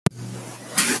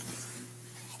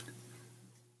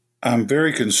I'm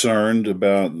very concerned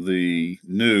about the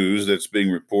news that's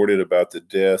being reported about the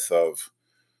death of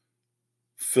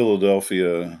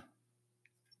Philadelphia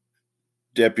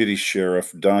Deputy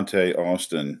Sheriff Dante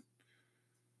Austin,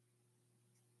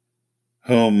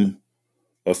 whom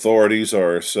authorities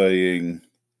are saying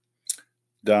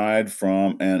died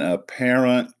from an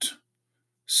apparent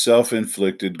self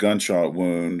inflicted gunshot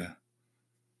wound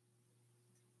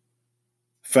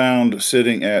found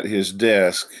sitting at his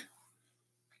desk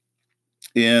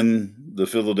in the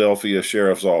Philadelphia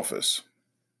Sheriff's Office.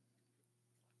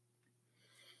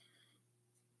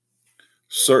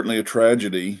 Certainly a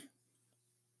tragedy,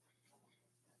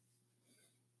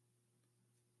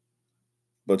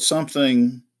 but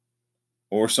something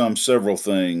or some several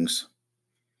things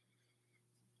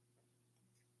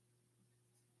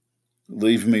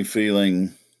leave me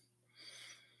feeling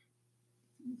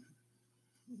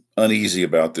uneasy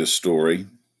about this story.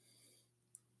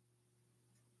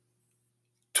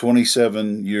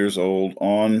 27 years old,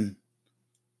 on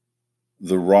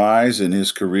the rise in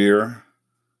his career,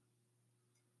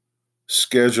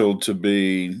 scheduled to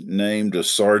be named a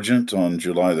sergeant on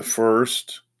July the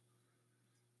 1st,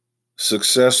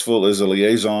 successful as a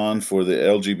liaison for the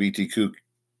LGBTQ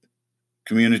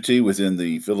community within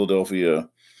the Philadelphia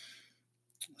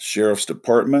Sheriff's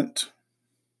Department.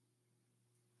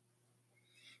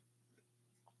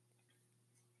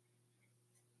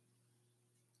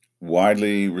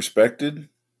 Widely respected,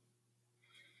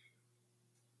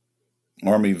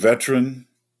 Army veteran.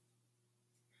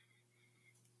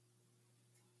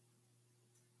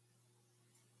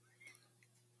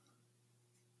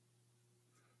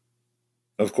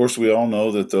 Of course, we all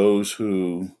know that those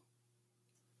who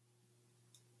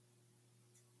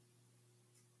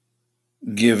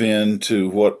give in to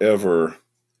whatever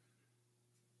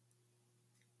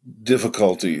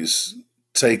difficulties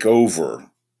take over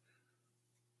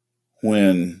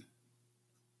when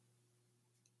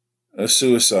a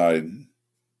suicide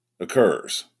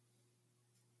occurs.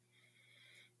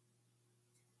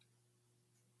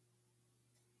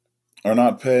 Are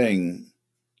not paying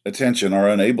attention, are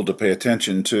unable to pay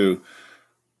attention to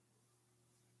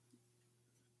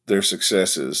their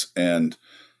successes and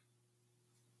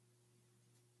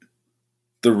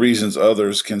the reasons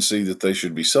others can see that they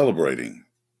should be celebrating.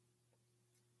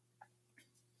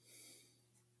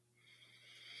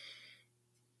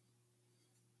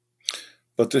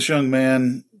 But this young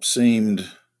man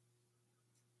seemed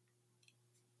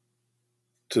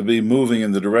to be moving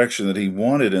in the direction that he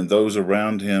wanted, and those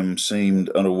around him seemed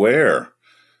unaware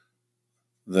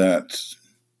that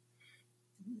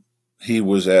he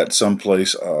was at some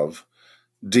place of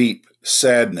deep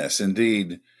sadness.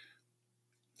 Indeed,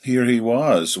 here he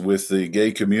was with the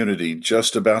gay community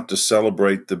just about to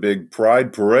celebrate the big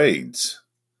pride parades.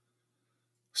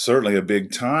 Certainly a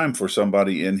big time for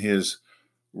somebody in his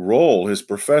role, his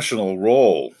professional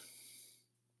role.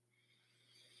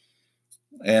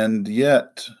 And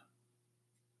yet,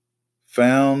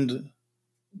 found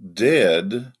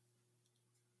dead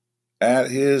at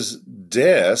his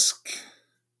desk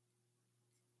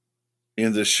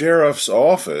in the sheriff's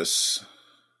office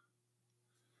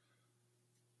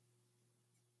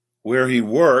where he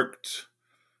worked.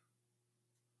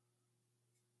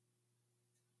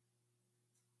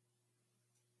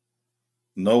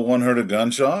 No one heard a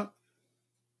gunshot?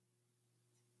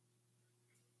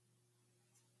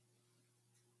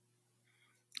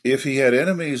 If he had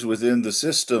enemies within the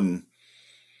system,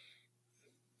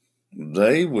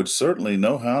 they would certainly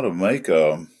know how to make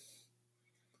a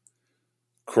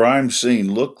crime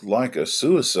scene look like a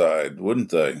suicide, wouldn't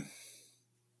they?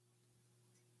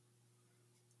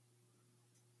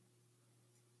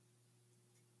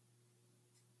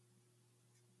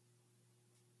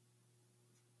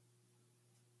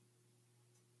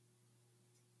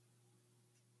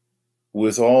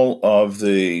 With all of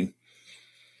the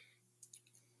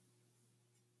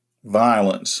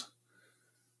violence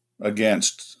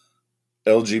against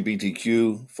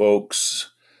LGBTQ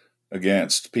folks,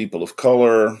 against people of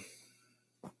color,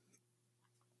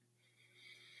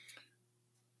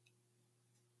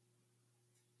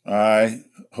 I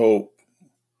hope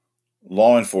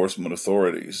law enforcement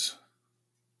authorities,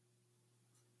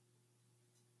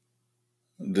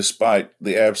 despite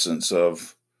the absence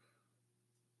of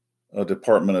a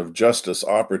Department of Justice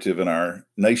operative in our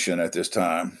nation at this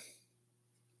time,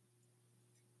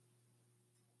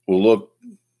 will look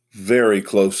very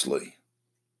closely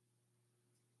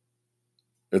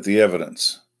at the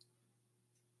evidence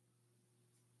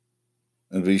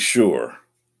and be sure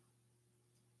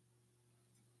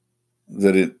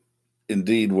that it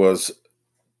indeed was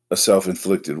a self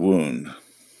inflicted wound.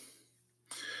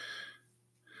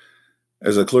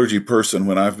 As a clergy person,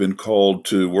 when I've been called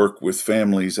to work with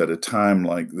families at a time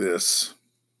like this,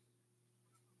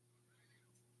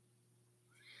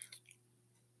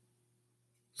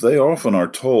 they often are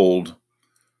told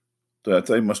that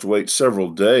they must wait several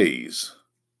days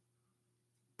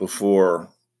before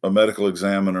a medical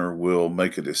examiner will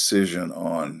make a decision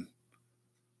on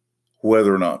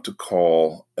whether or not to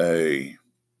call a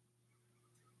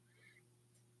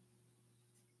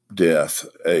death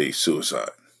a suicide,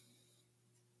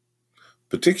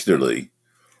 particularly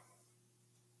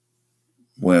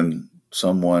when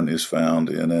someone is found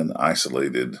in an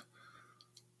isolated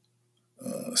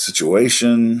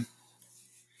situation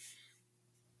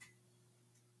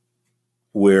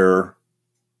where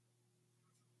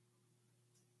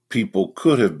people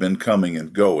could have been coming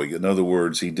and going. In other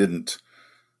words, he didn't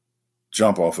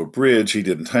jump off a bridge, he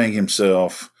didn't hang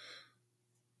himself.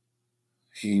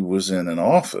 He was in an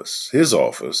office, his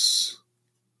office.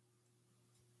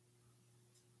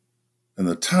 And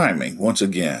the timing, once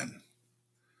again,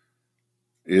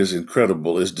 is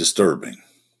incredible, is disturbing.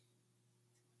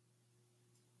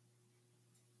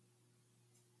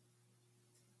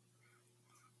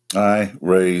 I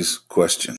raise questions.